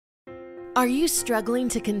Are you struggling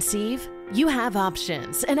to conceive? You have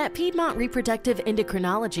options, and at Piedmont Reproductive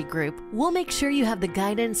Endocrinology Group, we'll make sure you have the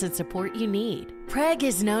guidance and support you need. PREG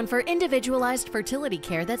is known for individualized fertility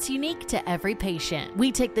care that's unique to every patient. We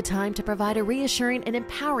take the time to provide a reassuring and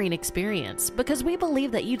empowering experience because we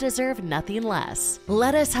believe that you deserve nothing less.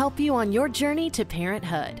 Let us help you on your journey to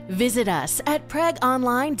parenthood. Visit us at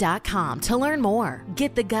pregonline.com to learn more.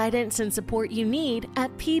 Get the guidance and support you need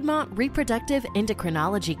at Piedmont Reproductive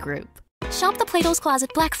Endocrinology Group. Shop the Plato's Closet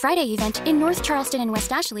Black Friday event in North Charleston and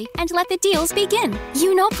West Ashley and let the deals begin.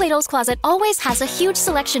 You know Plato's Closet always has a huge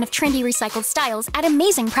selection of trendy recycled styles at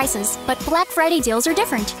amazing prices, but Black Friday deals are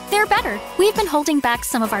different. They're better. We've been holding back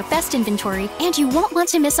some of our best inventory, and you won't want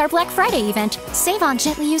to miss our Black Friday event. Save on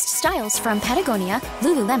gently used styles from Patagonia,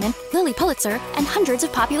 Lululemon, Lily Pulitzer, and hundreds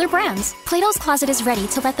of popular brands. Plato's Closet is ready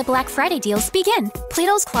to let the Black Friday deals begin.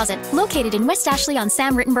 Plato's Closet, located in West Ashley on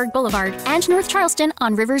Sam Rittenberg Boulevard and North Charleston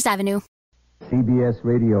on Rivers Avenue. CBS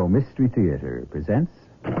Radio Mystery Theater presents...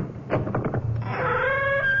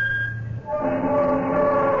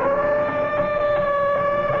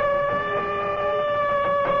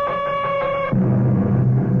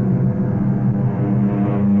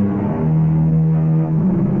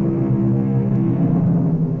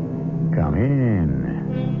 Come in.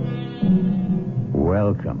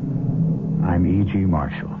 Welcome. I'm E.G.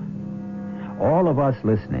 Marshall. All of us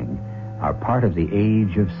listening are part of the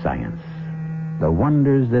age of science. The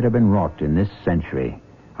wonders that have been wrought in this century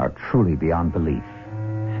are truly beyond belief.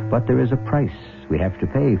 But there is a price we have to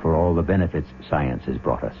pay for all the benefits science has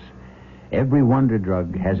brought us. Every wonder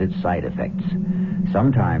drug has its side effects,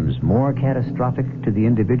 sometimes more catastrophic to the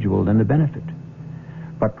individual than the benefit.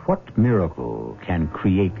 But what miracle can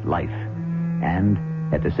create life and,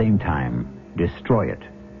 at the same time, destroy it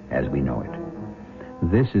as we know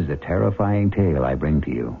it? This is a terrifying tale I bring to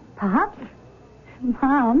you. Pop?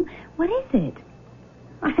 Mom, what is it?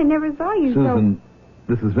 I never saw you, Susan,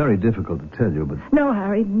 this is very difficult to tell you, but... No,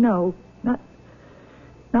 Harry, no.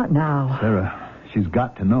 Not now. Sarah, she's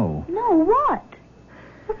got to know. No, what?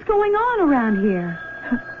 What's going on around here?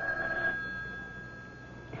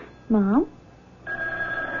 Mom?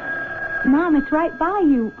 Mom, it's right by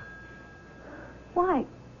you. Why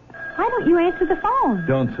don't you answer the phone?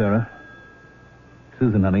 Don't, Sarah.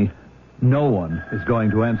 Susan, honey, no one is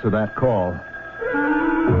going to answer that call.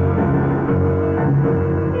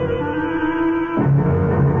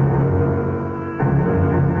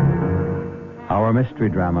 Our mystery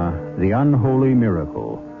drama, The Unholy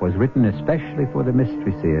Miracle, was written especially for the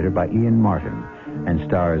Mystery Theater by Ian Martin and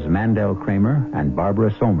stars Mandel Kramer and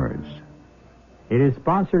Barbara Somers. It is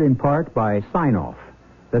sponsored in part by Sign-Off,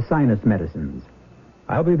 the sinus medicines.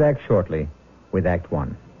 I'll be back shortly with Act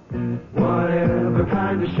One. Whatever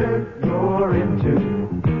kind of shirt you're into,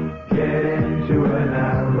 get into an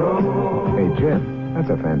Arrow. Hey, Jeff, that's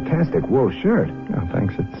a fantastic wool shirt. Oh,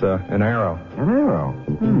 thanks. It's an Arrow. An Arrow?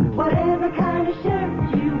 Whatever kind of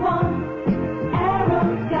shirt you want,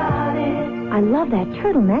 Arrow's got it. I love that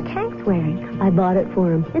turtleneck Hank's wearing. I bought it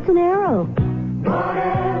for him. It's an Arrow.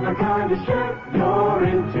 Whatever kind of shirt you're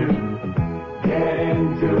into, get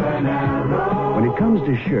into an Arrow. When it comes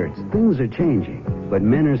to shirts, things are changing, but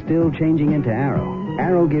men are still changing into Arrow.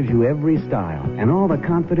 Arrow gives you every style and all the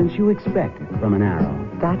confidence you expect from an Arrow.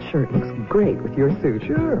 That shirt looks great with your suit.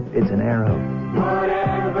 Sure, it's an Arrow.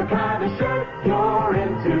 Whatever kind of shirt you're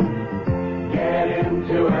into, get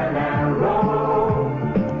into an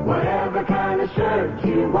Arrow. Whatever kind of shirt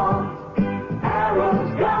you want,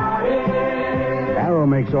 Arrow's got it. Arrow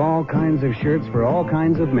makes all kinds of shirts for all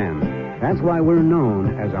kinds of men. That's why we're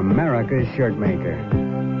known as America's shirt maker.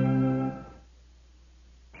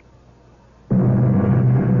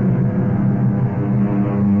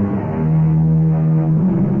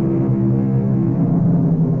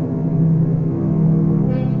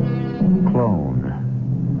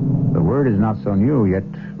 Is not so new, yet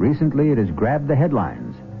recently it has grabbed the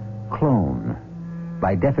headlines. Clone.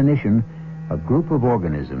 By definition, a group of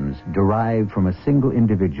organisms derived from a single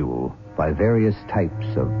individual by various types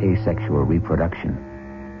of asexual reproduction.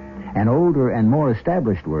 An older and more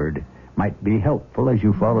established word might be helpful as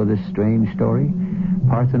you follow this strange story.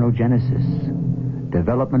 Parthenogenesis.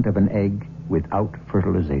 Development of an egg without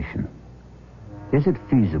fertilization. Is it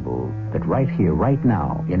feasible that right here, right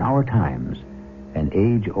now, in our times, an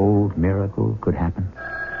age-old miracle could happen?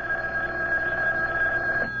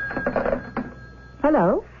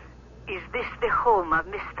 Hello? Is this the home of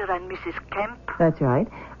Mr. and Mrs. Kemp? That's right.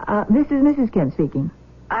 This is Mrs. Kemp speaking.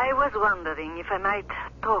 I was wondering if I might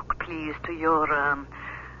talk, please, to your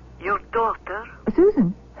daughter.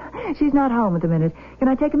 Susan. She's not home at the minute. Can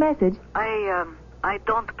I take a message? I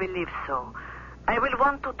don't believe so. I will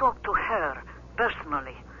want to talk to her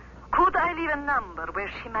personally. Could I leave a number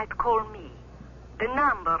where she might call me? The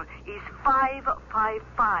number is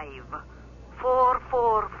 555-4446.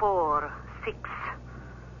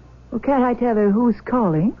 Well, can't I tell her who's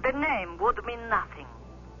calling? The name would mean nothing.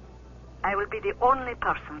 I will be the only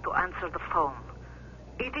person to answer the phone.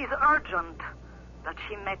 It is urgent that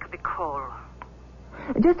she make the call.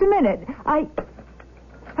 Just a minute.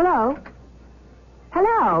 Hello?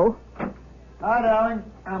 Hello? Hi, darling.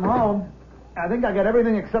 I'm home. I think I got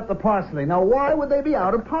everything except the parsley. Now, why would they be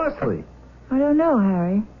out of parsley? I don't know,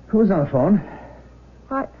 Harry. Who's on the phone?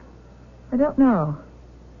 I don't know.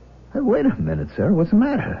 Hey, wait a minute, sir. What's the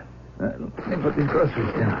matter? Let me put these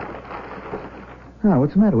groceries down. Ah,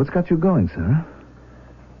 what's the matter? What's got you going, sir?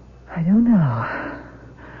 I don't know.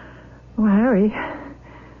 Oh, Harry,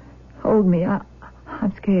 hold me.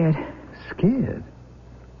 I'm scared. Scared?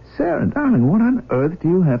 Sarah, darling, what on earth do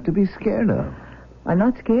you have to be scared of? I'm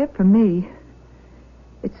not scared for me.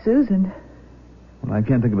 It's Susan. Well, I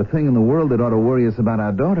can't think of a thing in the world that ought to worry us about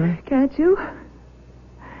our daughter. Can't you?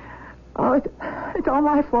 Oh, it's all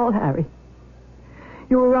my fault, Harry.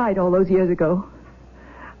 You were right all those years ago.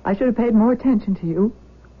 I should have paid more attention to you.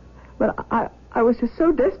 But I was just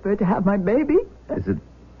so desperate to have my baby. Is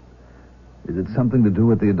it something to do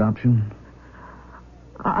with the adoption?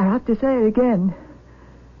 I have to say it again.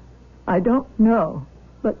 I don't know.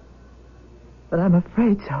 But I'm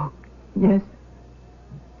afraid so. Yes.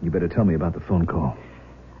 You better tell me about the phone call.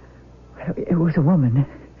 It was a woman.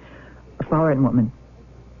 A foreign woman.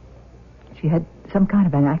 She had some kind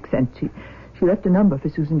of an accent. She left a number for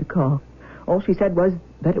Susan to call. All she said was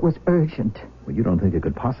that it was urgent. Well, you don't think it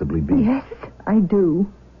could possibly be? Yes, I do.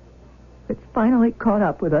 It's finally caught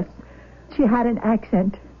up with us. She had an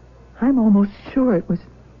accent. I'm almost sure it was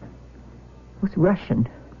Russian.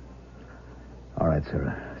 All right,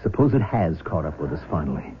 Sarah. Suppose it has caught up with us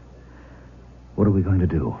finally. What are we going to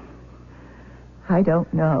do? I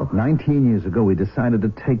don't know. 19 years ago, we decided to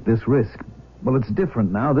take this risk. Well, it's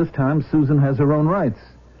different now. This time, Susan has her own rights.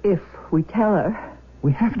 If we tell her.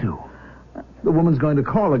 We have to. The woman's going to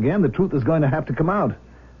call again. The truth is going to have to come out.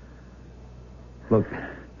 Look,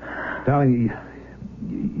 darling,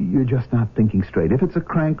 you're just not thinking straight. If it's a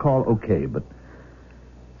crank call, okay, but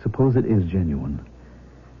suppose it is genuine.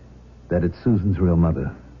 That it's Susan's real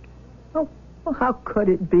mother. Oh, well, how could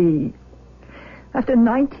it be? After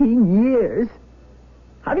 19 years.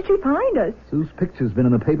 How did she find us? Sue's picture's been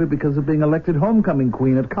in the paper because of being elected homecoming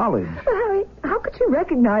queen at college. Well, Harry, how could you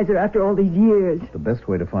recognize her after all these years? The best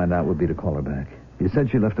way to find out would be to call her back. You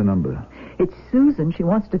said she left a number. It's Susan she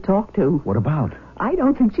wants to talk to. What about? I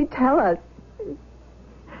don't think she'd tell us.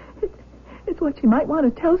 It's what she might want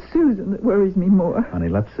to tell Susan that worries me more. Honey,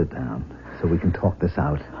 let's sit down so we can talk this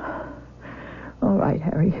out. All right,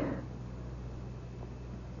 Harry.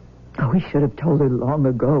 Oh, we should have told her long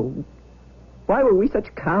ago. Why were we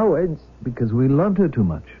such cowards? Because we loved her too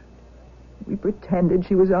much. We pretended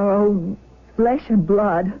she was our own flesh and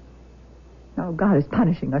blood. Now God is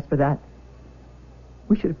punishing us for that.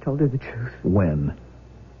 We should have told her the truth. When?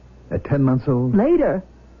 At 10 months old? Later.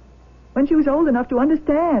 When she was old enough to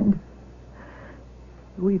understand.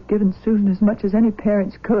 We've given Susan as much as any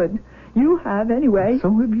parents could. You have, anyway. So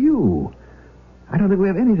have you. I don't think we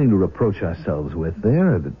have anything to reproach ourselves with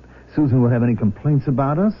there. That Susan will have any complaints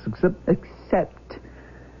about us, except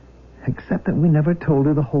that we never told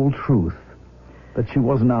her the whole truth. That she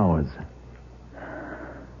wasn't ours.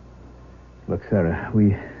 Look, Sarah,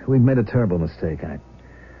 we made a terrible mistake.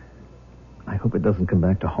 I hope it doesn't come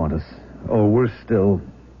back to haunt us. Or worse still,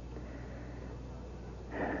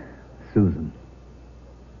 Susan.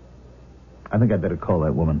 I think I'd better call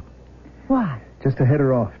that woman. Why? Just to head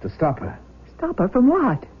her off, to stop her. Stop her from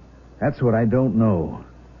what? That's what I don't know.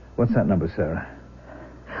 What's that number, Sarah?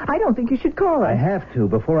 I don't think you should call her. I have to,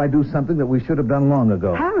 before I do something that we should have done long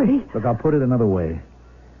ago. Harry. Look, I'll put it another way.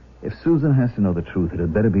 If Susan has to know the truth, it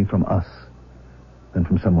had better be from us than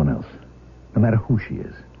from someone else. No matter who she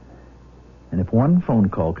is. And if one phone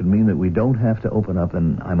call could mean that we don't have to open up,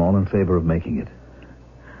 then I'm all in favor of making it.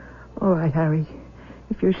 All right, Harry.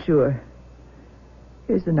 If you're sure.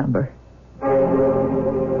 Here's the number.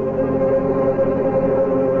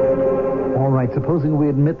 All right, supposing we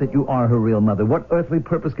admit that you are her real mother, what earthly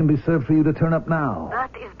purpose can be served for you to turn up now?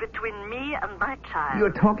 That is between me and my child.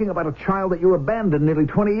 You're talking about a child that you abandoned nearly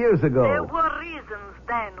 20 years ago. There were reasons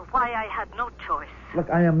then why I had no choice. Look,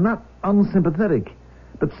 I am not unsympathetic,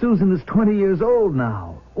 but Susan is 20 years old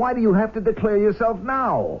now. Why do you have to declare yourself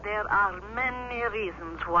now? There are many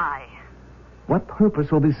reasons why. What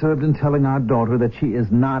purpose will be served in telling our daughter that she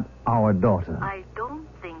is not our daughter? I don't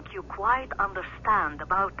think you quite understand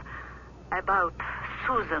about About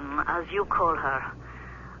Susan, as you call her.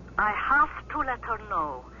 I have to let her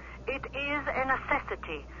know it is a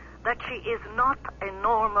necessity that she is not a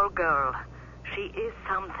normal girl. She is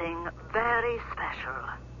something very special.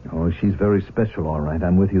 Oh, she's very special, all right.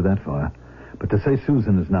 I'm with you that far. But to say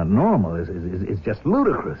Susan is not normal is just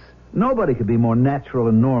ludicrous. Nobody could be more natural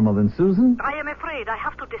and normal than Susan. I am afraid I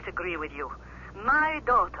have to disagree with you. My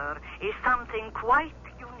daughter is something quite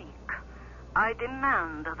unique. I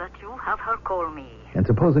demand that you have her call me. And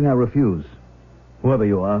supposing I refuse, whoever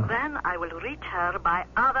you are. Then I will reach her by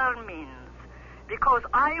other means. Because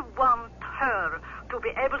I want her to be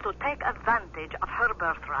able to take advantage of her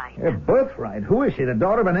birthright. Her birthright? Who is she, the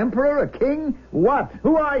daughter of an emperor, a king? What?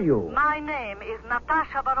 Who are you? My name is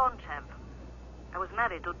Natasha Baronchev. I was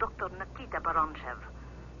married to Dr. Nikita Baronchev.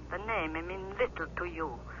 The name may mean little to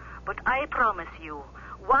you, but I promise you,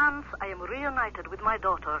 once I am reunited with my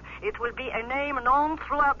daughter, it will be a name known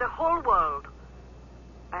throughout the whole world.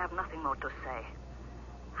 I have nothing more to say.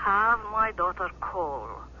 Have my daughter call,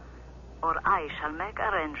 or I shall make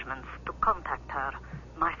arrangements to contact her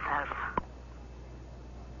myself.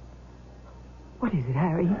 What is it,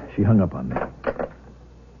 Harry? She hung up on me.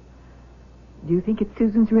 Do you think it's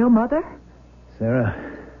Susan's real mother? Sarah,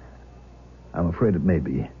 I'm afraid it may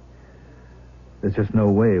be. There's just no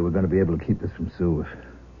way we're going to be able to keep this from Sue.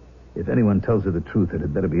 If anyone tells her the truth, it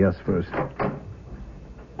had better be us first.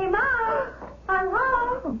 Hey, Mom! I'm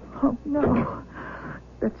home! Oh, no.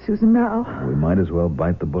 That's Susan now. We might as well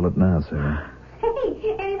bite the bullet now, Sarah.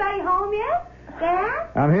 Hey, anybody home yet? Dad?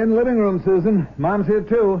 I'm here in the living room, Susan. Mom's here,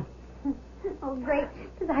 too. Oh, great.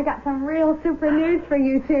 Because I got some real super news for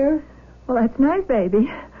you two. Well, that's nice, baby.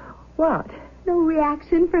 What? No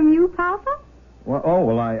reaction from you, Papa?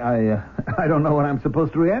 Well, I don't know what I'm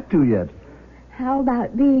supposed to react to yet. How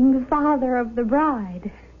about being the father of the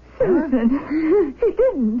bride? Susan, he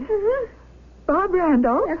didn't. Bob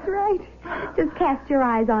Randolph? That's right. Just cast your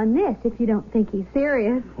eyes on this if you don't think he's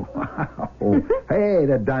serious. Wow. Hey,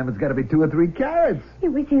 that diamond's got to be 2 or 3 carats. It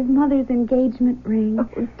was his mother's engagement ring.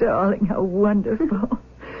 Oh, darling, how wonderful.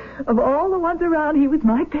 Of all the ones around, he was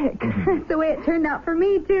my pick. That's the way it turned out for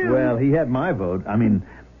me, too. Well, he had my vote. I mean,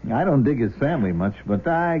 I don't dig his family much, but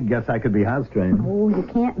I guess I could be house-trained. Oh, you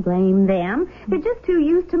can't blame them. They're just too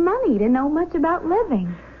used to money to know much about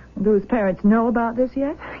living. Do his parents know about this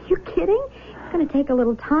yet? Are you kidding? It's going to take a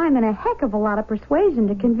little time and a heck of a lot of persuasion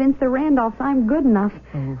to convince the Randolphs I'm good enough.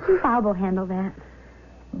 Bob will handle that.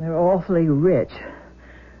 They're awfully rich.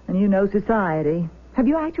 And you know society. Have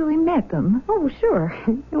you actually met them? Oh, sure.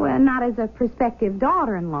 Well, not as a prospective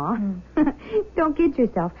daughter-in-law. Don't kid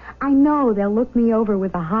yourself. I know they'll look me over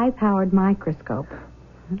with a high-powered microscope.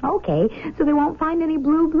 Okay, so they won't find any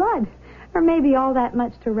blue blood. Or maybe all that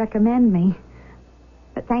much to recommend me.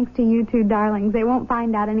 But thanks to you two darlings, they won't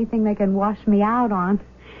find out anything they can wash me out on.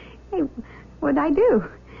 Hey, what'd I do?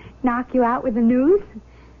 Knock you out with the news?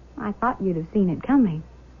 I thought you'd have seen it coming.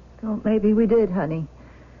 Well, maybe we did, honey.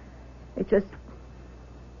 It's just...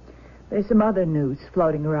 there's some other news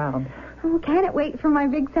floating around. Oh, can it wait for my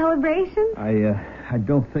big celebration? I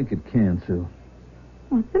don't think it can, Sue.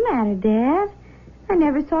 What's the matter, Dad? I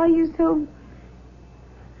never saw you so...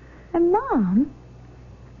 And Mom?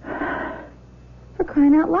 For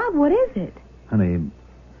crying out loud, what is it? Honey,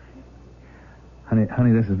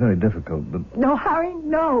 this is very difficult, but... No, Harry,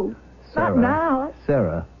 no. Sarah, not now.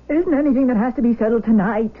 Sarah. There isn't anything that has to be settled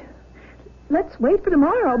tonight. Let's wait for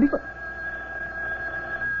tomorrow before...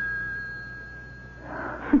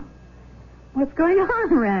 What's going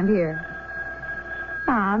on around here?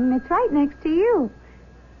 Mom, it's right next to you.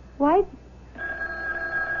 Why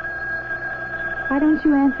don't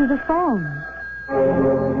you answer the phone?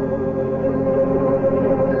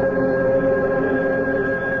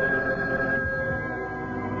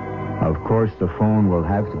 Of course, the phone will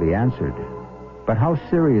have to be answered. But how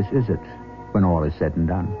serious is it when all is said and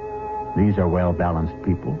done? These are well-balanced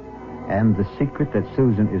people, and the secret that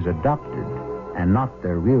Susan is adopted and not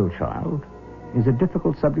their real child is a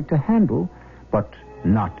difficult subject to handle, but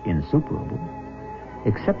not insuperable.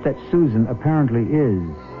 Except that Susan apparently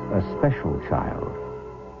is a special child,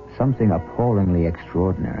 something appallingly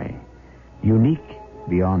extraordinary, unique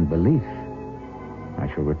beyond belief. I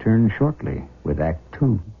shall return shortly with Act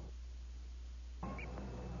 2.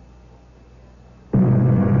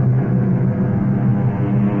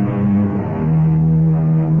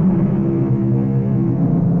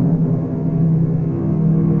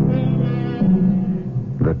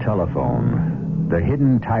 Telephone, the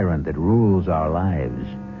hidden tyrant that rules our lives.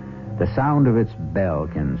 The sound of its bell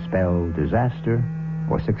can spell disaster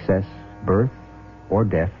or success, birth or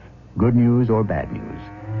death, good news or bad news.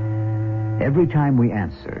 Every time we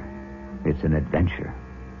answer, It's an adventure.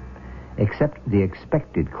 Accept the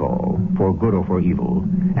expected call, for good or for evil.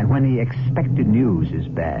 And when the expected news is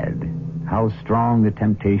bad, how strong the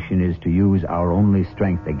temptation is to use our only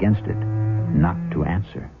strength against it, not to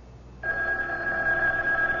answer.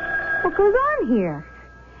 What goes on here?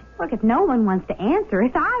 Look, if no one wants to answer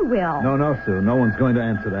it, I will. No, Sue. No one's going to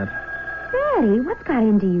answer that. Daddy, what's got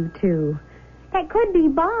into you two? That could be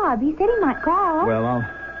Bob. He said he might call. Well,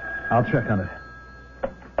 I'll check on it.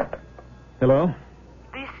 Hello?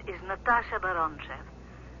 This is Natasha Baronchev.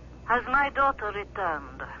 Has my daughter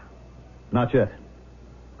returned? Not yet.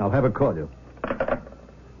 I'll have her call you. It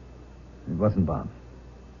wasn't Bob.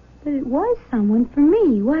 But it was someone for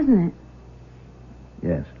me, wasn't it?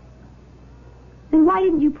 Yes. Then why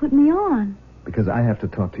didn't you put me on? Because I have to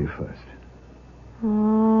talk to you first.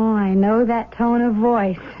 Oh, I know that tone of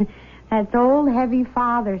voice. That's old heavy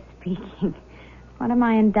father speaking. What am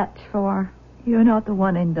I in Dutch for? You're not the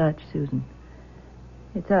one in Dutch, Susan.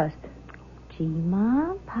 It's us. Gee,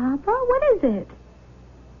 Mom, Papa, what is it?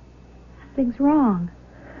 Something's wrong.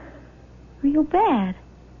 Real bad.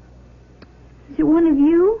 Is it one of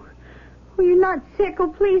you? Oh, you're not sick. Oh,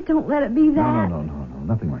 please don't let it be that. No.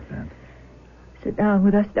 Nothing like that. Sit down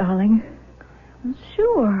with us, darling. Well,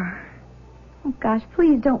 sure. Oh, gosh,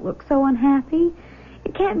 please don't look so unhappy.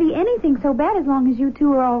 It can't be anything so bad as long as you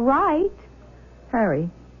two are all right. Harry,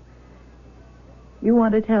 you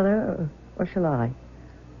want to tell her, or shall I?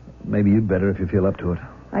 Maybe you'd better if you feel up to it.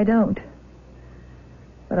 I don't.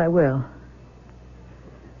 But I will.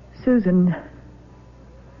 Susan,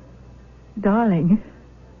 darling,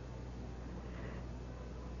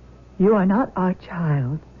 you are not our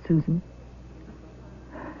child, Susan.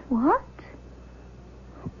 What?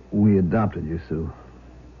 We adopted you, Sue,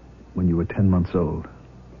 when you were 10 months old.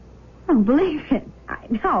 I don't believe it.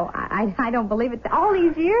 I don't believe it. All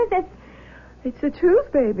these years, It's the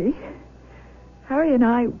truth, baby. Harry and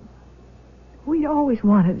I, we always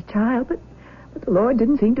wanted a child, but the Lord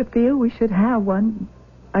didn't seem to feel we should have one.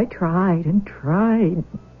 I tried and tried,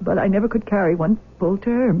 but I never could carry one full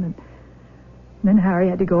term. And then Harry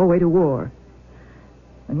had to go away to war.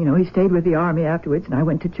 And, he stayed with the Army afterwards, and I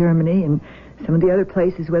went to Germany and some of the other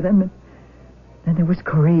places with him. And then there was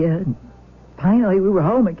Korea, and finally we were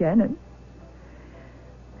home again, and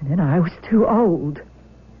then I was too old.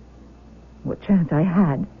 What chance I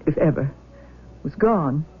had, if ever, was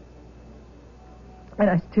gone. And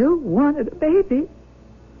I still wanted a baby.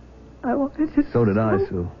 I wanted to... So did I,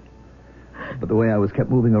 Sue. But the way I was kept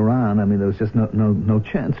moving around, there was just no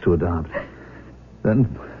chance to adopt.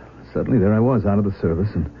 Then, suddenly, there I was, out of the service,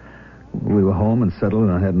 and we were home and settled,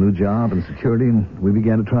 and I had a new job and security, and we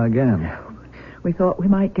began to try again. We thought we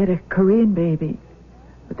might get a Korean baby,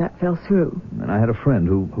 but that fell through. And I had a friend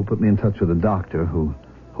who put me in touch with a doctor who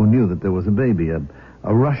knew that there was a baby, a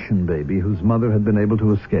Russian baby whose mother had been able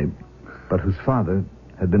to escape, but whose father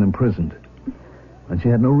had been imprisoned. And she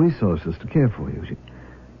had no resources to care for you.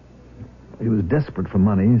 She was desperate for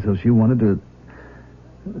money, so she wanted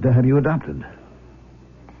to have you adopted.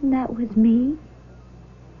 And that was me?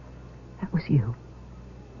 That was you.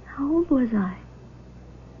 How old was I?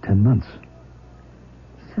 10 months.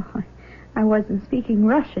 So I wasn't speaking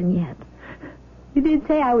Russian yet. You did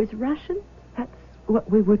say I was Russian? That's what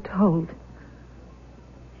we were told.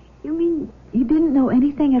 You mean you didn't know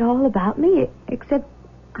anything at all about me, except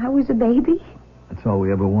I was a baby? That's all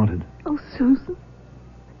we ever wanted. Oh, Susan.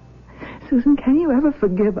 Susan, can you ever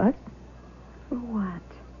forgive us? For what?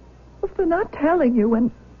 Well, for not telling you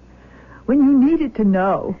when you needed to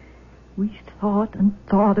know. We thought and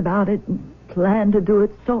thought about it and planned to do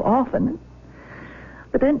it so often.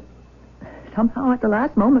 But then, somehow at the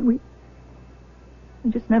last moment, we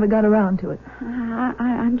just never got around to it.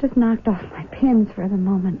 I'm just knocked off my pins for the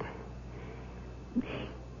moment.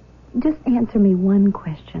 Just answer me one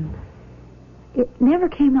question. It never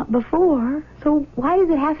came up before, so why does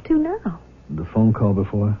it have to now? The phone call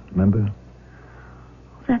before, remember?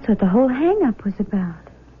 That's what the whole hang-up was about.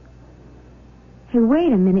 Hey,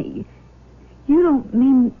 wait a minute. You don't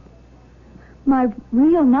mean my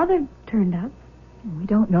real mother turned up? We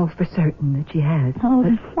don't know for certain that she has. Oh,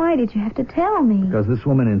 then why did you have to tell me? Because this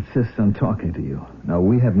woman insists on talking to you. Now,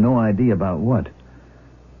 we have no idea about what.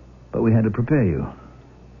 But we had to prepare you.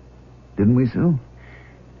 Didn't we, Sue?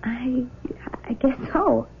 I guess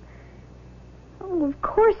so. Oh, of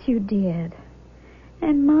course you did.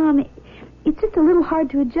 And, Mom, it's just a little hard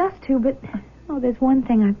to adjust to, but... Oh, there's one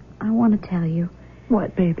thing I want to tell you.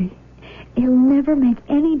 What, baby? It'll never make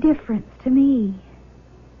any difference to me.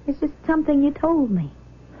 It's just something you told me.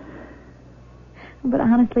 But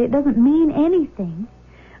honestly, it doesn't mean anything.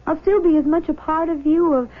 I'll still be as much a part of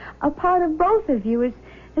you, a part of both of you, as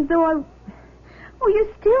though Oh,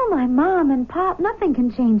 you're still my mom and Pop. Nothing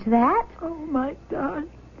can change that. Oh, my darling.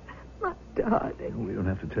 My darling. We don't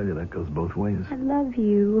have to tell you that goes both ways. I love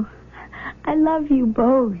you. I love you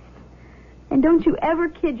both. And don't you ever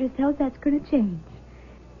kid yourself that's going to change.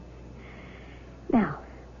 Now,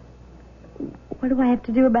 what do I have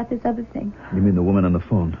to do about this other thing? You mean the woman on the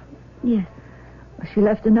phone? Yes. She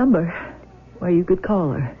left a number where you could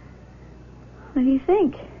call her. What do you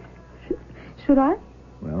think? Should I?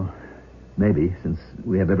 Well, maybe, since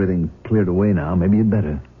we have everything cleared away now, maybe you'd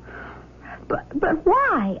better. But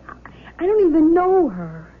why? I don't even know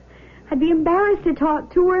her. I'd be embarrassed to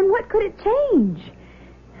talk to her, and what could it change?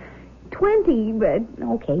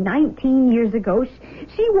 19 years ago,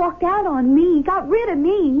 she walked out on me, got rid of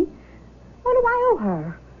me. What do I owe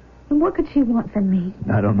her? And what could she want from me?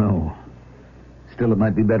 I don't know. Still, it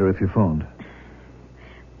might be better if you phoned.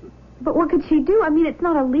 But what could she do? I mean, it's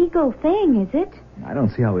not a legal thing, is it? I don't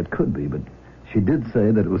see how it could be, but she did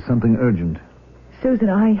say that it was something urgent. Susan,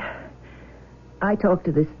 I talked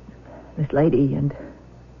to this lady, and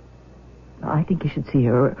I think you should see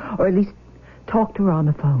her, or at least talk to her on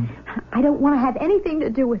the phone. I don't want to have anything to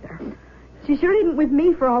do with her. She sure didn't with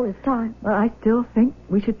me for all this time. Well, I still think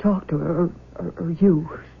we should talk to her, or you.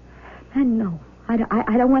 And no, I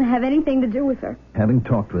don't want to have anything to do with her. Having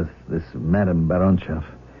talked with this Madame Baronchev,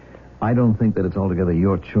 I don't think that it's altogether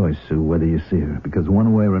your choice, Sue, whether you see her, because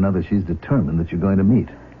one way or another she's determined that you're going to meet.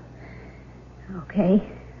 Okay.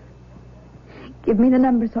 Give me the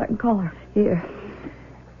number so I can call her. Here,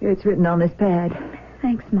 it's written on this pad.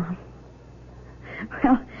 Thanks, Mom.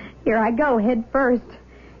 Well, here I go, head first.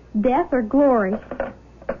 Death or glory?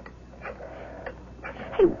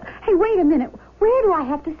 Hey, wait a minute. Where do I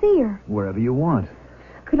have to see her? Wherever you want.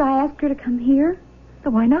 Could I ask her to come here?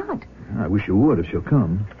 Why not? I wish you would if she'll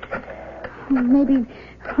come. Maybe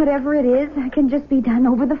whatever it is, it can just be done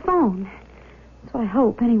over the phone. So I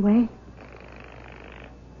hope, anyway.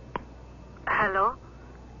 Hello?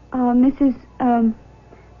 Mrs.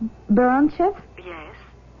 Baronchev? Yes.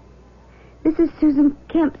 This is Susan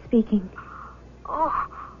Kemp speaking. Oh,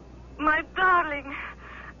 my darling,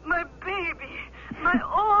 my baby, my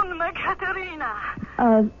own, my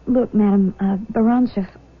Katerina. Look, Madam Baronchev,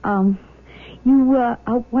 you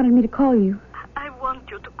wanted me to call you. I want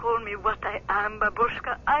you to call me what I am,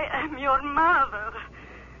 Babushka. I am your mother.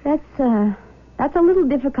 That's a little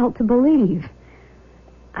difficult to believe.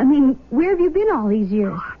 I mean, where have you been all these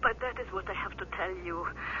years? Oh, but that is what I have to tell you.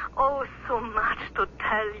 Oh, so much to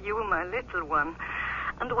tell you, my little one.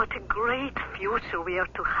 And what a great future we are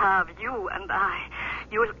to have, you and I.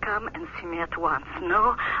 You will come and see me at once.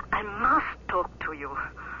 No, I must talk to you.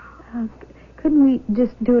 Couldn't we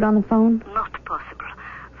just do it on the phone? Not possible.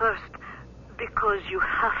 First, because you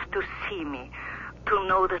have to see me to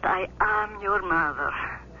know that I am your mother.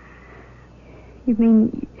 You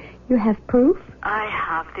mean you have proof? I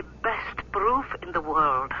have the best proof in the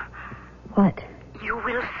world. What? You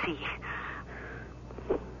will see.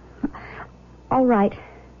 All right.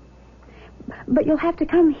 But you'll have to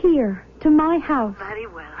come here, to my house. Very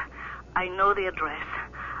well. I know the address.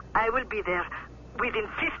 I will be there within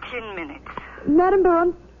 15 minutes. Madam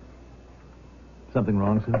Baron. Something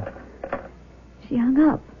wrong, Sue? She hung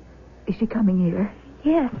up. Is she coming here?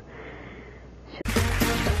 Yes.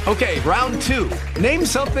 Okay, round two. Name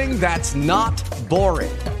something that's not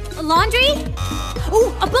boring. A laundry?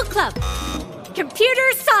 Ooh, a book club.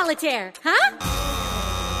 Computer solitaire, huh?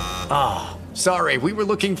 Ah, sorry, we were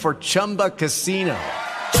looking for Chumba Casino.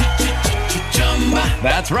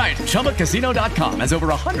 That's right, ChumbaCasino.com has over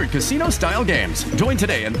 100 casino-style games. Join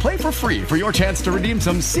today and play for free for your chance to redeem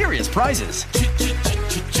some serious prizes.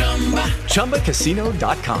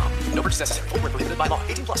 ChumbaCasino.com. No purchase necessary. Void where prohibited by law.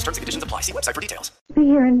 18+ terms and conditions apply. See website for details. Be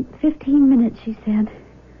here in 15 minutes, she said.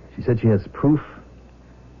 She said she has proof?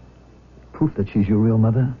 Proof that she's your real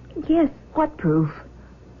mother? Yes. What proof?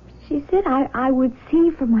 She said I would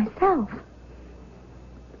see for myself.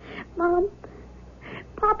 Mom,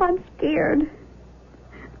 Pop, I'm scared.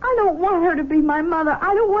 I don't want her to be my mother.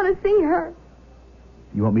 I don't want to see her.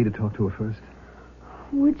 You want me to talk to her first?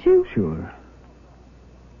 Would you? Sure.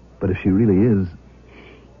 But if she really is...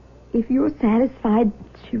 If you're satisfied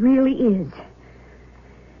she really is,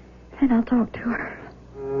 then I'll talk to her.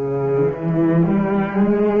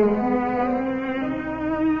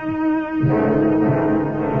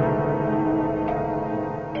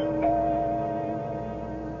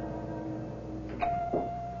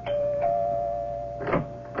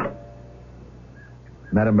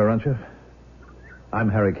 Madame Baronchev, I'm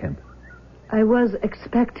Harry Kemp. I was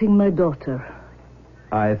expecting my daughter.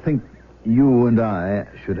 I think you and I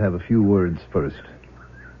should have a few words first.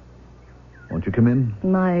 Won't you come in?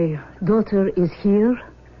 My daughter is here.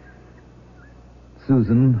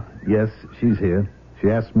 Susan, yes, she's here. She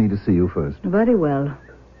asked me to see you first. Very well.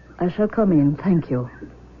 I shall come in, thank you.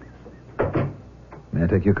 May I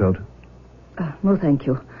take your coat? No, thank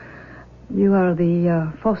you. You are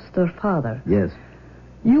the foster father. Yes.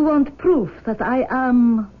 You want proof that I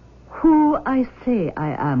am who I say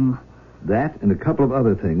I am. That and a couple of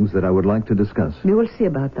other things that I would like to discuss. We will see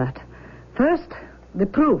about that. First, the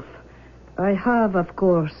proof. I have, of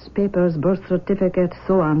course, papers, birth certificate,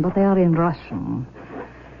 so on, but they are in Russian.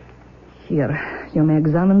 Here, you may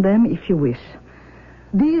examine them if you wish.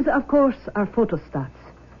 These, of course, are photostats.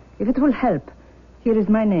 If it will help, here is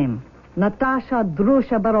my name, Natasha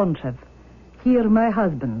Drusha Baronchev. Here, my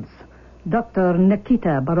husband's, Dr.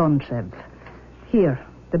 Nikita Baronchev. Here,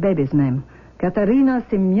 the baby's name, Katerina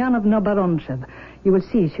Semyonovna Baronchev. You will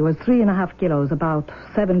see she was 3.5 kilos, about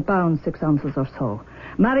 7 pounds, 6 ounces or so.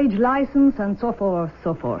 Marriage license and so forth,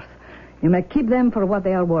 so forth. You may keep them for what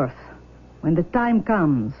they are worth. When the time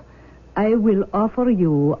comes, I will offer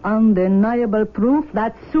you undeniable proof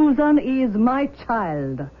that Susan is my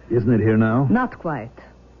child. Isn't it here now? Not quite.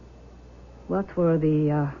 What were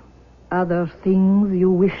the other things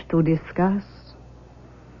you wish to discuss?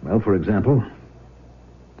 Well, for example,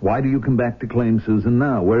 why do you come back to claim Susan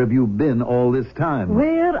now? Where have you been all this time?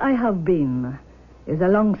 Where I have been is a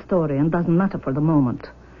long story and doesn't matter for the moment.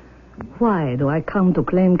 Why do I come to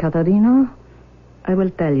claim Katerina? I will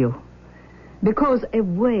tell you. Because a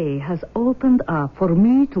way has opened up for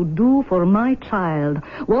me to do for my child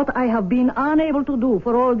what I have been unable to do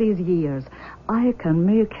for all these years. I can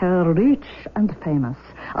make her rich and famous.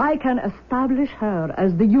 I can establish her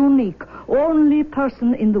as the unique, only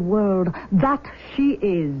person in the world that she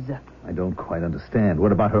is. I don't quite understand.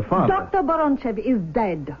 What about her father? Dr. Baronchev is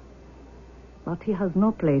dead. But he has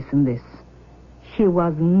no place in this. He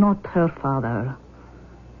was not her father.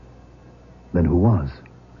 Then who was?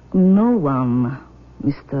 No one,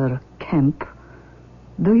 Mr. Kemp.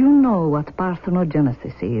 Do you know what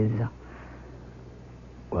parthenogenesis is?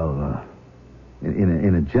 Well,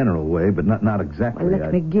 in a general way, but not exactly. Well,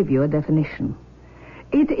 let me give you a definition.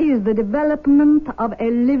 It is the development of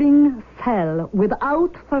a living cell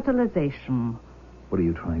without fertilization. What are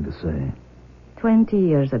you trying to say? 20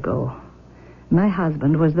 years ago, my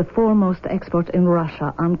husband was the foremost expert in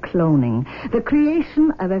Russia on cloning, the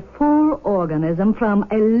creation of a full organism from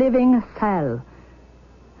a living cell.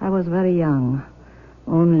 I was very young,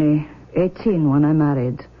 only 18 when I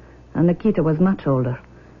married, and Nikita was much older.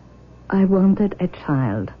 I wanted a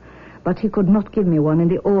child, but he could not give me one in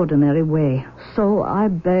the ordinary way, so I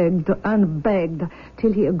begged and begged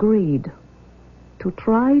till he agreed to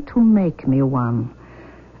try to make me one.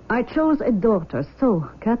 I chose a daughter, so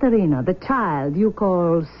Katerina, the child you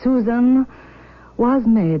call Susan, was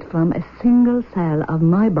made from a single cell of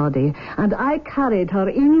my body, and I carried her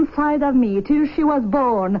inside of me till she was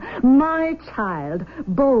born. My child,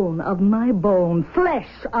 bone of my bone, flesh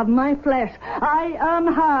of my flesh. I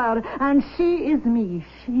am her, and she is me.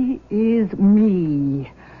 She is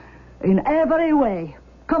me. In every way,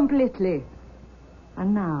 completely.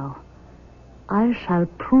 And now, I shall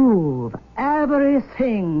prove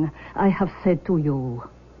everything I have said to you.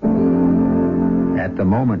 At the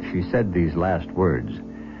moment she said these last words,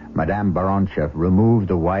 Madame Baronchev removed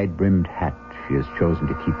the wide-brimmed hat she has chosen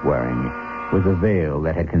to keep wearing with a veil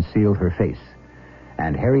that had concealed her face.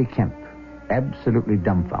 And Harry Kemp, absolutely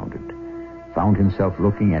dumbfounded, found himself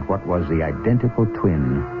looking at what was the identical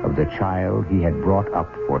twin of the child he had brought up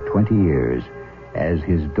for 20 years as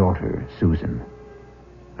his daughter, Susan.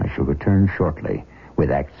 I shall return shortly with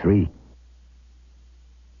Act 3.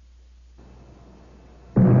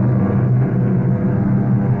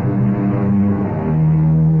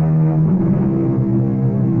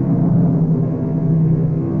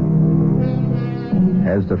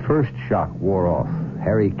 As the first shock wore off,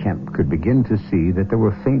 Harry Kemp could begin to see that there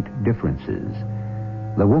were faint differences.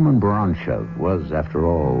 The woman Baronchev was, after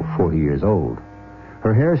all, 40 years old.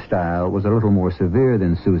 Her hairstyle was a little more severe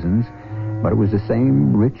than Susan's, but it was the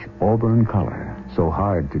same rich auburn color, so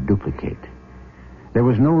hard to duplicate. There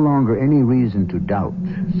was no longer any reason to doubt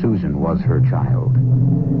Susan was her child.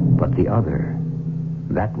 But the other,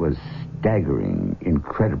 that was staggering,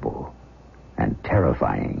 incredible, and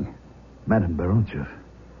terrifying. Madame Baronchev,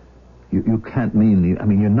 you can't mean...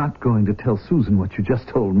 you're not going to tell Susan what you just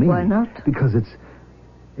told me. Why not? Because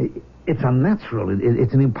it's unnatural.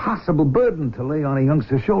 It's an impossible burden to lay on a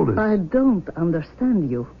youngster's shoulders. I don't understand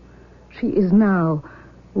you. She is now,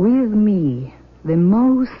 with me, the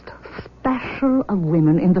most special of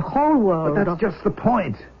women in the whole world. But that's just the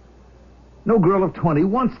point. No girl of 20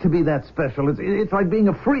 wants to be that special. It's like being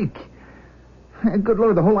a freak. Good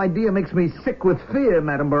Lord, the whole idea makes me sick with fear,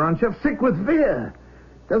 Madame Baranchev. Sick with fear.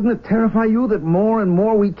 Doesn't it terrify you that more and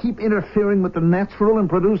more we keep interfering with the natural and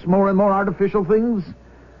produce more and more artificial things?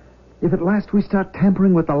 If at last we start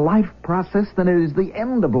tampering with the life process, then it is the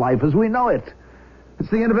end of life as we know it. It's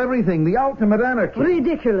the end of everything, the ultimate anarchy.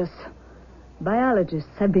 Ridiculous. Biologists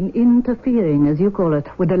have been interfering, as you call it,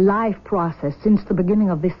 with the life process since the beginning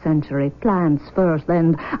of this century. Plants first,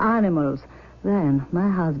 then animals. Then my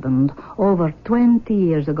husband, over 20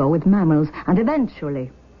 years ago, with mammals, and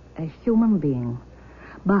eventually a human being.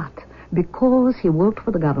 But because he worked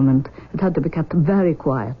for the government, it had to be kept very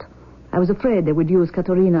quiet. I was afraid they would use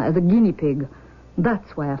Katerina as a guinea pig.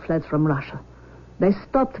 That's why I fled from Russia. They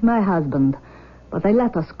stopped my husband, but they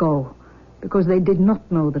let us go because they did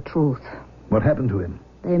not know the truth. What happened to him?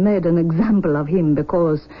 They made an example of him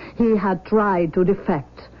because he had tried to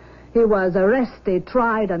defect. He was arrested,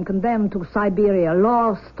 tried, and condemned to Siberia,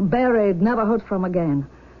 lost, buried, never heard from again.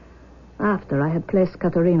 After I had placed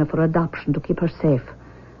Katerina for adoption to keep her safe,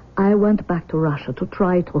 I went back to Russia to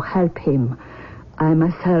try to help him. I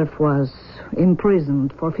myself was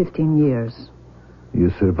imprisoned for 15 years.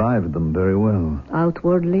 You survived them very well.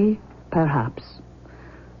 Outwardly, perhaps.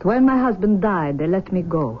 When my husband died, they let me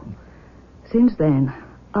go. Since then,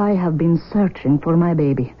 I have been searching for my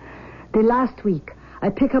baby. The last week, I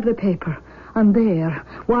pick up the paper, and there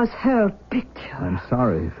was her picture. I'm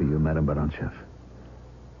sorry for you, Madame Baranchev.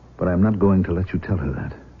 But I'm not going to let you tell her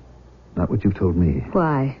that. Not what you've told me.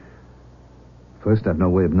 Why? First, I've no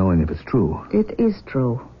way of knowing if it's true. It is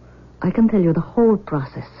true. I can tell you the whole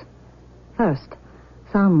process. First,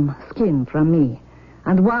 some skin from me,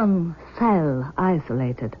 and one cell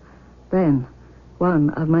isolated. Then, one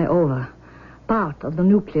of my ova. Part of the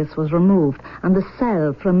nucleus was removed, and the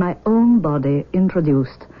cell from my own body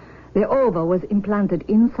introduced. The ova was implanted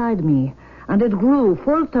inside me, and it grew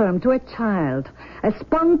full term to a child, a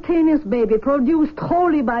spontaneous baby produced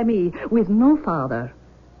wholly by me, with no father.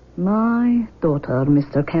 My daughter,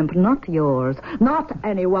 Mr. Kemp, not yours, not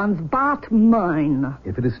anyone's, but mine.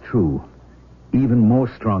 If it is true, even more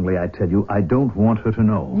strongly, I tell you, I don't want her to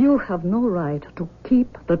know. You have no right to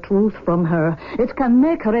keep the truth from her. It can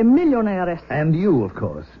make her a millionaire. And you, of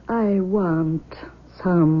course. I want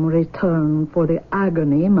some return for the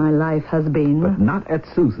agony my life has been. But not at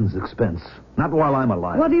Susan's expense. Not while I'm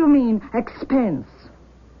alive. What do you mean, expense?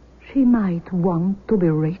 She might want to be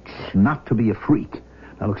rich. Not to be a freak.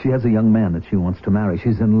 Now, look, she has a young man that she wants to marry.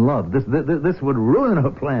 She's in love. This would ruin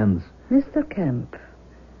her plans. Mr. Kemp,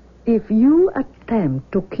 if you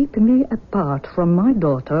attempt to keep me apart from my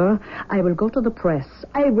daughter, I will go to the press.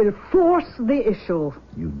 I will force the issue.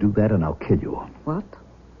 You do that and I'll kill you. What?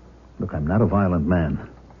 Look, I'm not a violent man,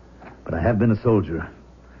 but I have been a soldier,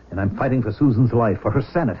 and I'm fighting for Susan's life, for her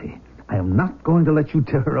sanity. I am not going to let you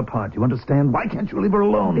tear her apart. You understand? Why can't you leave her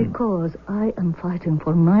alone? Because I am fighting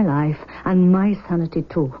for my life and my sanity,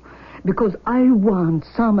 too. Because I want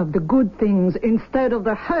some of the good things instead of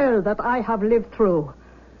the hell that I have lived through.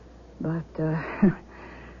 But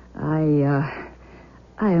I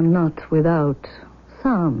am not without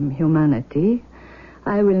some humanity.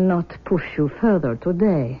 I will not push you further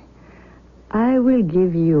today. I will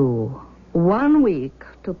give you 1 week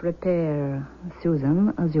to prepare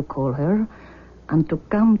Susan, as you call her, and to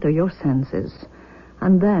come to your senses.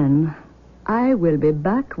 And then I will be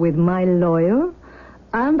back with my lawyer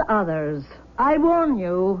and others. I warn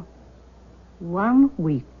you, 1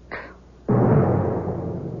 week.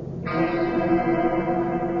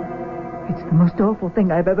 It's the most awful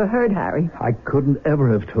thing I've ever heard, Harry. I couldn't ever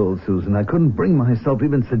have told Susan. I couldn't bring myself to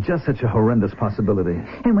even suggest such a horrendous possibility.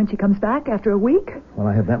 And when she comes back after a week? Well,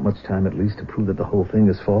 I have that much time at least to prove that the whole thing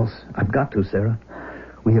is false. I've got to, Sarah.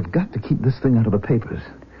 We have got to keep this thing out of the papers.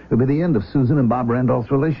 It would be the end of Susan and Bob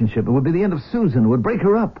Randolph's relationship. It would be the end of Susan. It would break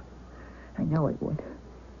her up. I know it would.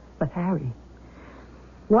 But, Harry,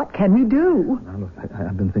 what can we do? Now, look,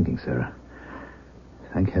 I've been thinking, Sarah.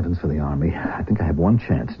 Thank heavens for the Army. I think I have one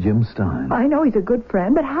chance. Jim Stein. I know he's a good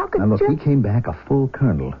friend, but how could Now, look, Jim... he came back a full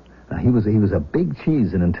colonel. Now, he was a big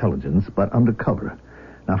cheese in intelligence, but undercover.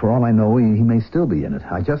 Now, for all I know, he may still be in it.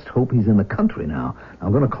 I just hope he's in the country now.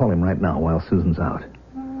 I'm going to call him right now while Susan's out.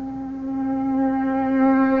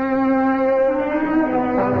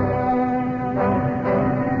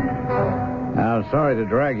 Now, sorry to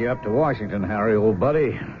drag you up to Washington, Harry, old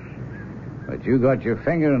buddy. But you got your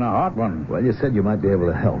finger in a hot one. Well, you said you might be able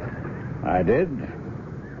to help. I did.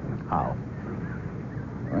 How?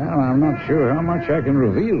 Well, I'm not sure how much I can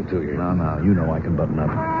reveal to you. No, you know I can button up.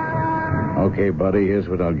 Okay, buddy, here's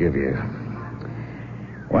what I'll give you.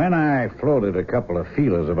 When I floated a couple of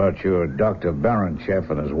feelers about your Dr. Baranchev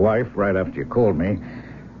and his wife right after you called me,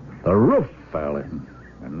 the roof fell in.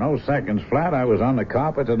 In no seconds flat, I was on the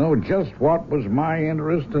carpet to know just what was my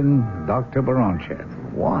interest in Dr.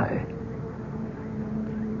 Baronchev. Why?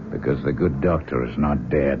 Because the good doctor is not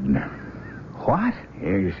dead. What?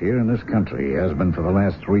 He's here in this country. He has been for the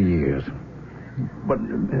last 3 years. But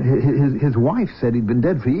his wife said he'd been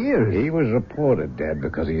dead for years. He was reported dead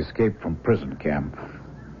because he escaped from prison camp.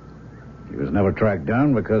 He was never tracked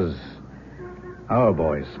down because our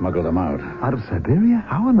boys smuggled him out. Out of Siberia?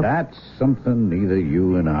 How in the... That's something neither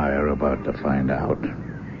you and I are about to find out.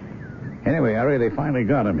 Anyway, Harry, they finally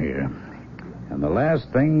got him here. And the last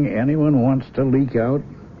thing anyone wants to leak out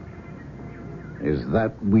is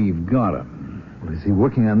that we've got him. Well, is he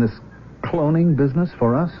working on this cloning business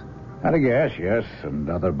for us? At a guess, yes, and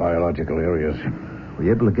other biological areas. Were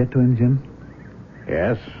you able to get to him, Jim?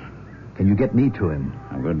 Yes. Can you get me to him?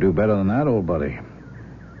 I'm going to do better than that, old buddy.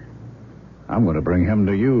 I'm going to bring him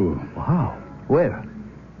to you. Wow. Where?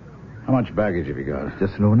 How much baggage have you got?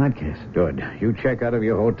 Just an overnight case. Good. You check out of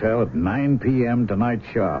your hotel at 9 p.m. tonight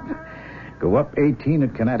sharp. Go up 18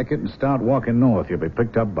 at Connecticut and start walking north. You'll be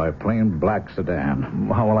picked up by a plain black sedan.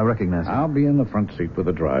 How will I recognize him? I'll be in the front seat with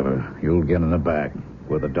the driver. You'll get in the back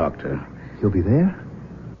with the doctor. He'll be there?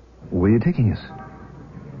 Where are you taking us?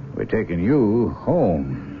 We're taking you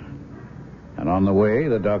home. And on the way,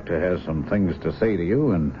 the doctor has some things to say to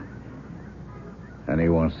you, and he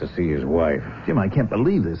wants to see his wife. Jim, I can't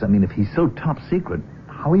believe this. I mean, if he's so top secret,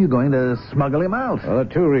 how are you going to smuggle him out? Well, there are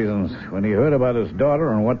two reasons. When he heard about his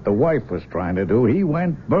daughter and what the wife was trying to do, he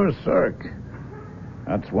went berserk.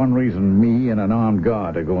 That's one reason me and an armed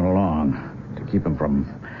guard are going along, to keep him from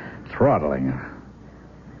throttling her.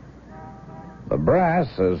 The brass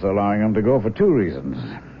is allowing him to go for two reasons.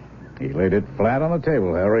 He laid it flat on the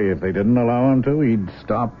table, Harry. If they didn't allow him to, he'd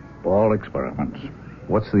stop all experiments.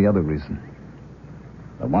 What's the other reason?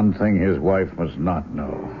 The one thing his wife must not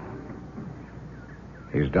know.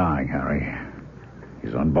 He's dying, Harry.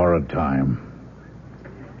 He's on borrowed time.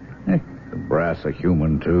 The brass are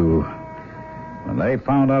human, too. When they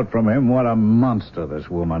found out from him what a monster this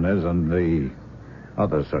woman is and the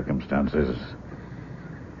other circumstances,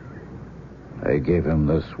 they gave him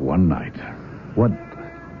this one night. What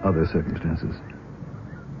other circumstances?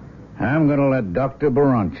 I'm going to let Dr.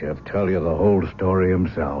 Baronchev tell you the whole story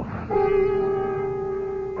himself.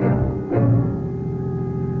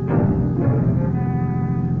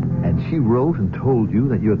 And she wrote and told you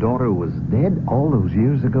that your daughter was dead all those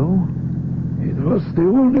years ago? It was the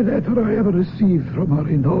only letter I ever received from her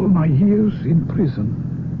in all my years in prison.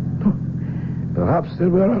 Perhaps there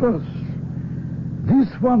were others. This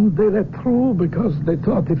one they let through because they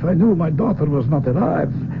thought if I knew my daughter was not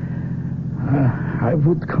alive, I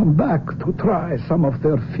would come back to try some of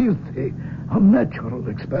their filthy, unnatural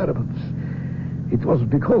experiments. It was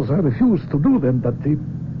because I refused to do them that they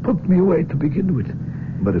put me away to begin with.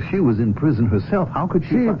 But if she was in prison herself, how could she...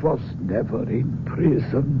 She was never in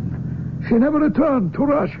prison. She never returned to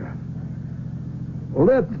Russia.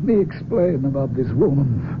 Let me explain about this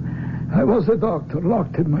woman. I was a doctor,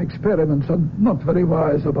 locked in my experiments, and not very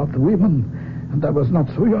wise about the women. And I was not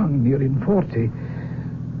so young, nearing 40.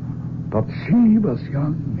 But she was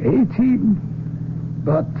young, 18.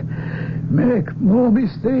 But make no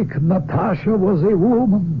mistake, Natasha was a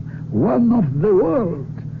woman, one of the world,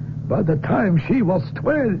 by the time she was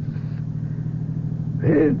 12.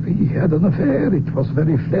 Well, we had an affair. It was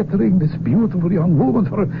very flattering, this beautiful young woman,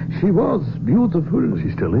 for she was beautiful.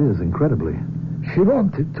 She still is, incredibly. She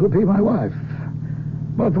wanted to be my wife.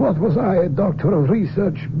 But what was I, a doctor of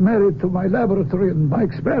research, married to my laboratory and my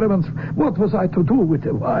experiments? What was I to do with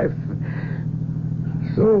a wife?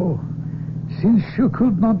 So, since she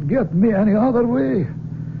could not get me any other way,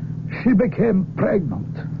 she became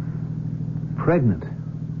pregnant. Pregnant?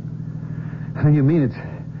 And you mean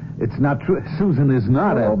it's not true? Susan is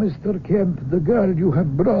not Oh, Mr. Kemp, the girl you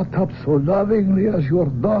have brought up so lovingly as your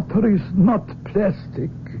daughter is not plastic.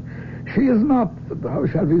 She is not, how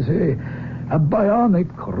shall we say, a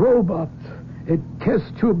bionic robot, a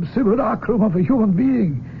test tube simulacrum of a human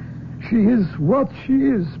being. She is what she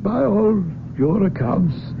is, by all your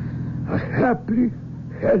accounts. A happy,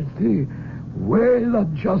 healthy,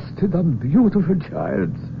 well-adjusted and beautiful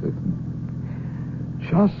child.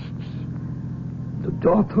 Just the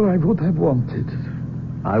daughter I would have wanted.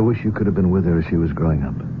 I wish you could have been with her as she was growing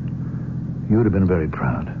up. You would have been very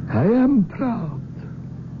proud. I am proud.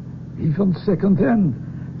 Even second-hand,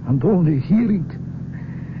 and only hearing.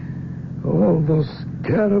 All those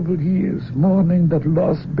terrible years mourning that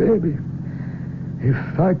lost baby.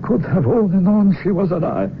 If I could have only known she was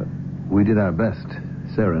alive. We did our best,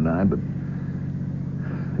 Sarah and I, but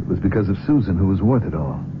it was because of Susan who was worth it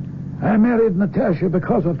all. I married Natasha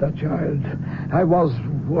because of that child. I was,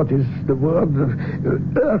 what is the word,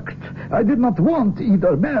 irked. I did not want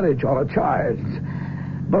either marriage or a child.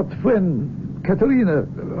 But when Katerina,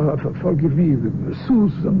 forgive me,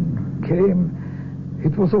 Susan came,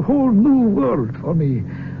 it was a whole new world for me.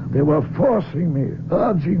 They were forcing me,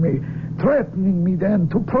 urging me, threatening me then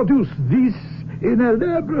to produce this in a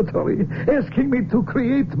laboratory, asking me to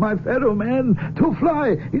create my fellow man, to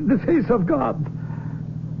fly in the face of God.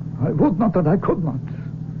 I would not and I could not.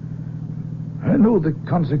 I knew the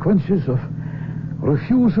consequences of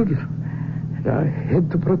refusal. I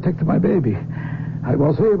had to protect my baby. I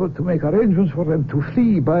was able to make arrangements for them to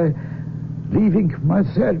flee by leaving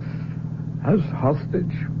myself as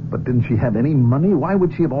hostage. But didn't she have any money? Why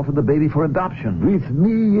would she have offered the baby for adoption? With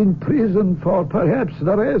me in prison for perhaps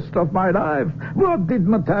the rest of my life. What did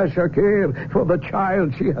Natasha care for the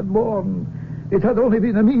child she had born? It had only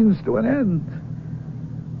been a means to an end.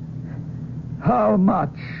 How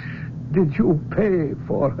much did you pay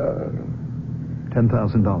for her?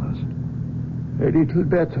 $10,000. A little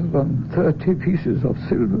better than 30 pieces of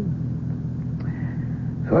silver.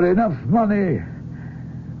 For enough money,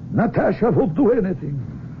 Natasha would do anything.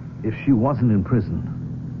 If she wasn't in prison,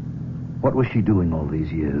 what was she doing all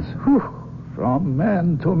these years? Whew. From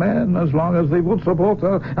man to man, as long as they would support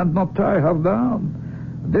her and not tie her down.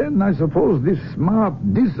 Then I suppose this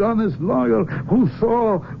smart, dishonest lawyer who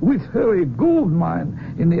saw with her a gold mine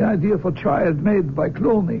in the idea of a child made by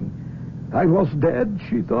cloning. I was dead,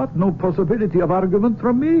 she thought. No possibility of argument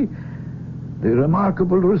from me. The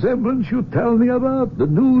remarkable resemblance you tell me about, the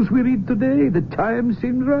news we read today, the time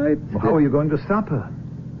seemed right. Well, how are you going to stop her?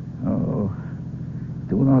 Oh,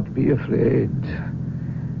 do not be afraid.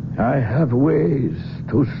 I have ways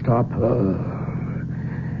to stop her.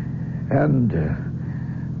 And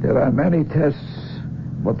there are many tests,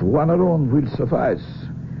 but one alone will suffice.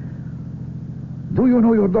 Do you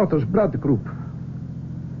know your daughter's blood group?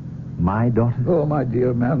 My daughter? Oh, my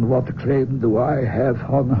dear man, what claim do I have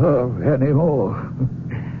on her anymore?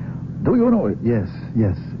 Do you know it? Yes.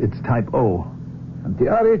 It's type O. And the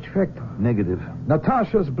Rh factor? Negative.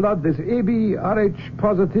 Natasha's blood is AB, Rh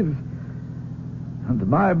positive. And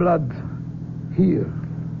my blood here.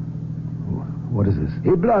 What is this?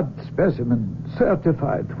 A blood specimen,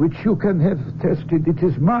 certified, which you can have tested. It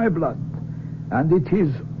is my blood. And it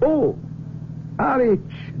is O, Rh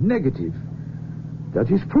negative. That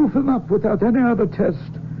is proof enough without any other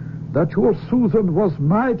test that your Susan was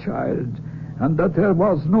my child and that there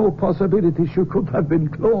was no possibility she could have been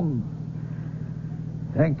cloned.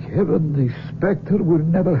 Thank heaven the specter will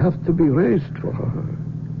never have to be raised for her.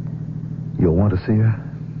 You'll want to see her?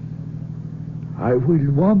 I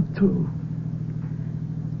will want to.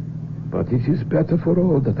 But it is better for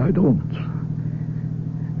all that I don't.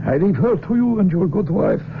 I leave her to you and your good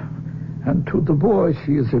wife, and to the boy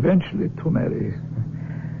she is eventually to marry,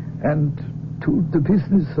 and to the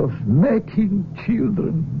business of making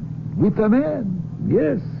children with a man,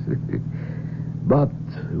 yes, but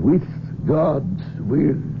with God's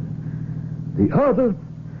will. The other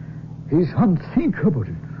is unthinkable.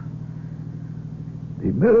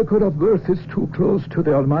 The miracle of birth is too close to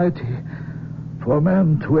the Almighty for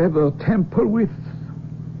man to ever tamper with.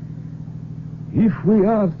 If we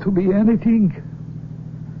are to be anything,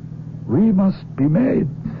 we must be made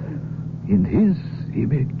in His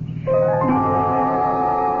image.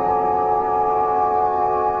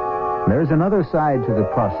 There is another side to the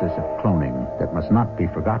process of cloning that must not be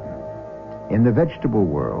forgotten. In the vegetable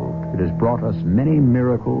world, it has brought us many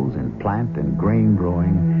miracles in plant and grain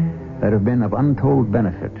growing that have been of untold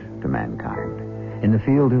benefit to mankind. In the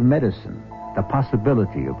field of medicine, the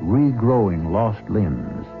possibility of regrowing lost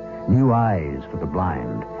limbs, new eyes for the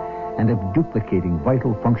blind, and of duplicating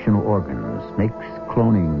vital functional organs makes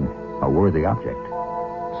cloning a worthy object.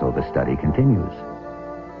 So the study continues.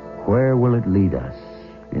 Where will it lead us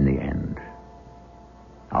in the end?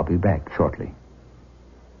 I'll be back shortly.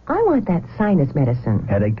 I want that sinus medicine.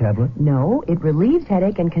 Headache tablet? No, it relieves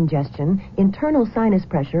headache and congestion, internal sinus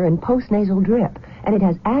pressure, and postnasal drip. And it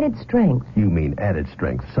has added strength. You mean added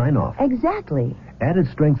strength sign-off? Exactly. Added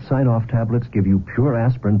strength sign-off tablets give you pure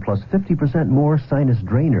aspirin plus 50% more sinus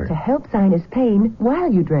drainer. To help sinus pain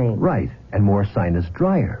while you drain. Right. And more sinus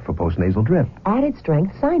dryer for postnasal drip. Added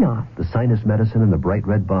strength sign-off. The sinus medicine in the bright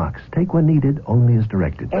red box. Take when needed, only as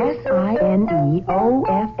directed. SINEOFF.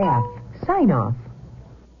 Sign-off.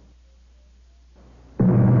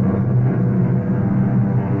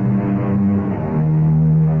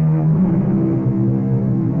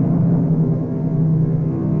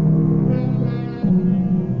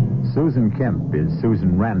 Susan Kemp is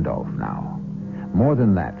Susan Randolph now. More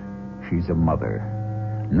than that, she's a mother.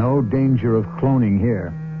 No danger of cloning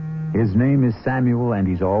here. His name is Samuel, and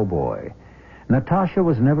he's all boy. Natasha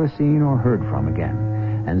was never seen or heard from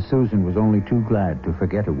again, and Susan was only too glad to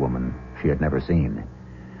forget a woman she had never seen.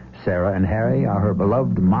 Sarah and Harry are her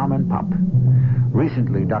beloved mom and pop.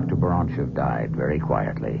 Recently, Dr. Baranchev died very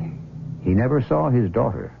quietly. He never saw his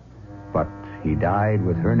daughter, but he died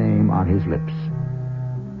with her name on his lips,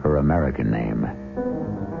 her American name.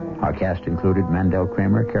 Our cast included Mandel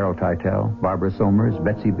Kramer, Carol Teitel, Barbara Somers,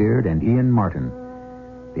 Betsy Beard, and Ian Martin.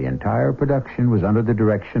 The entire production was under the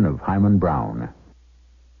direction of Hyman Brown.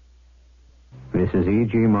 This is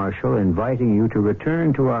E.G. Marshall inviting you to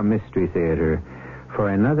return to our Mystery Theater for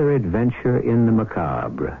another adventure in the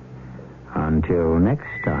macabre. Until next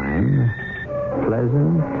time,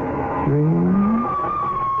 pleasant dreams.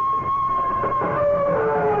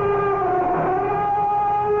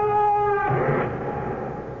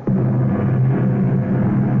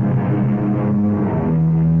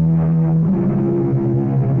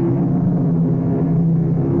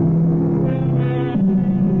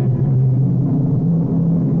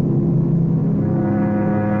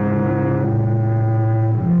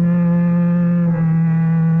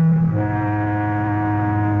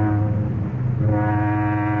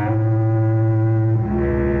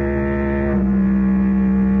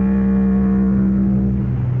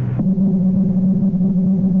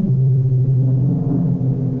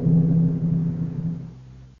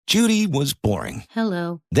 Judy was boring.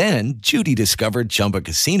 Hello. Then Judy discovered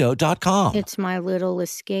ChumbaCasino.com. It's my little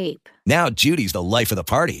escape. Now Judy's the life of the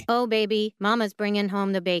party. Oh, baby, mama's bringing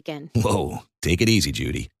home the bacon. Whoa, take it easy,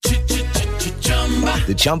 Judy.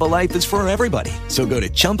 The Chumba life is for everybody. So go to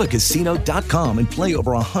ChumbaCasino.com and play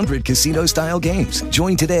over 100 casino-style games.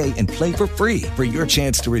 Join today and play for free for your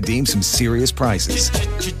chance to redeem some serious prizes.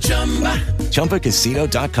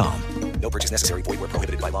 ChumbaCasino.com. No purchase necessary. Void where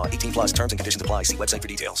prohibited by law. 18 plus terms and conditions apply. See website for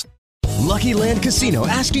details. Lucky Land Casino,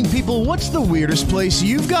 asking people, what's the weirdest place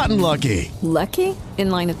you've gotten lucky? Lucky?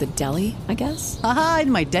 In line at the deli, I guess? Aha,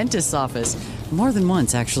 in my dentist's office. More than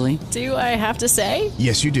once, actually. Do I have to say?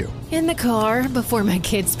 Yes, you do. In the car before my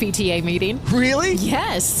kids' PTA meeting. Really?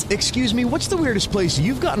 Yes. Excuse me, what's the weirdest place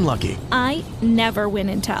you've gotten lucky? I never win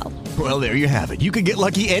and tell. Well, there you have it. You can get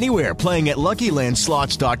lucky anywhere, playing at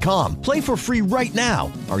LuckyLandSlots.com. Play for free right now.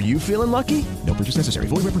 Are you feeling lucky? No purchase necessary.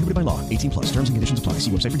 Void where prohibited by law. 18 plus. Terms and conditions apply.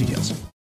 See website for details.